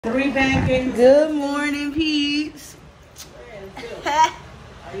3 pancakes. Good morning, peeps.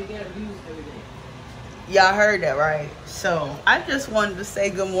 Y'all heard that, right? So I just wanted to say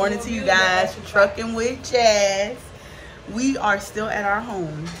good morning to you guys for Trucking with Jazz. We are still at our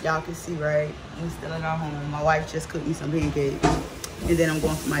home. Y'all can see, right? We're still at our home. My wife just cooked me some pancakes. And then I'm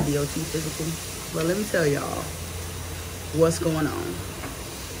going for my DOT physical. But let me tell y'all what's going on.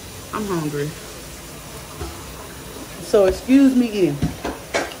 I'm hungry. So excuse me eating.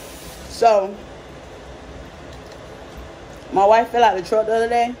 So, my wife fell out the truck the other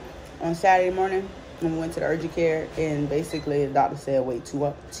day on Saturday morning when we went to the urgent care, and basically the doctor said wait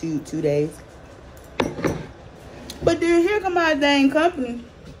two days. But then here come our dang company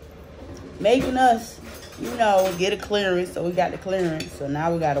making us, get a clearance. So we got the clearance. So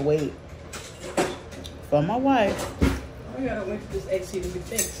now we gotta wait for my wife. I gotta wait for this AC to be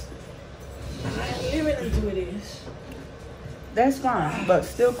fixed. I ain't living until it is. That's fine, but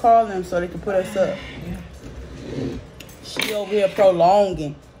still call them so they can put us up. She over here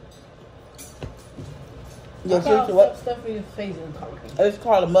prolonging. Your sister, what? Stuff in your face and talking. It's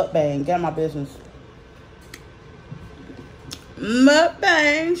called a mukbang. Get out my business.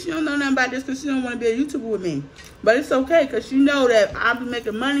 Mukbang. She don't know nothing about this because she don't want to be a YouTuber with me. But it's okay because she know that I'll be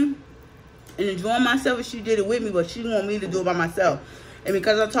making money and enjoying myself if she did it with me, but she want me to do it by myself. And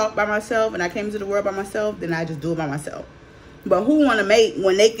because I talk by myself and I came into the world by myself, then I just do it by myself. But who want to make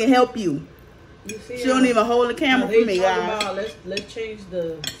when they can help you? She don't even hold the camera for me, guys. Let's change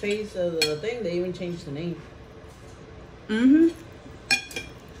the face of the thing. They even changed the name.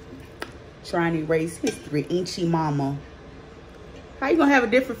 Trying to erase history, ain't you, mama? How you gonna have a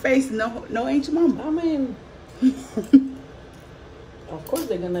different face and no ain't you, mama? I mean, of course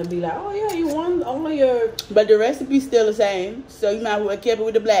they're gonna be like, oh yeah, you won all of your. But the recipe's still the same, so you might as well keep it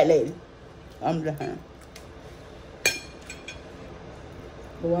with the black lady. I'm done.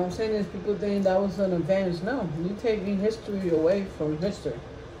 But what I'm saying is people think that was an advantage. No, you're taking history away from history.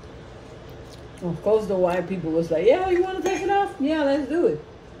 Of course, the white people was like, yeah, you want to take it off? Yeah, let's do it.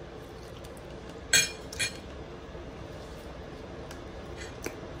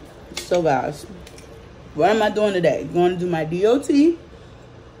 So, guys, what am I doing today? Going to do my DOT,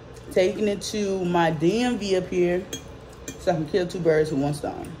 taking it to my DMV up here so I can kill 2 birds with 1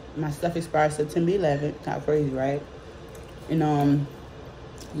 stone. My stuff expires September 11th. Kind of crazy, right? And,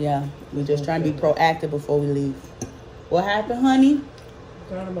 yeah, we're just trying to be proactive before we leave. What happened, honey? I'm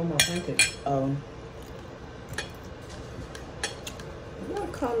talking about my pancakes. Oh. You gotta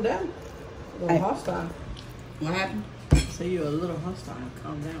calm down. A little hostile. What happened? So you're a little hostile.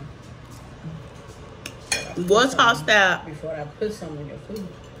 Calm down. What's hostile? Before I put some in your food.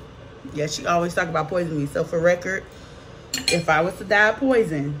 Yeah, she always talk about poisoning me. So for record, if I was to die of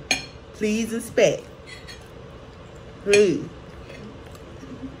poison, please inspect. Please.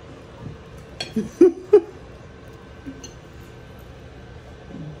 You're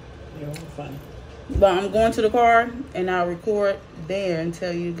funny. But I'm going to the car and I'll record there and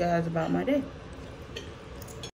tell you guys about my day.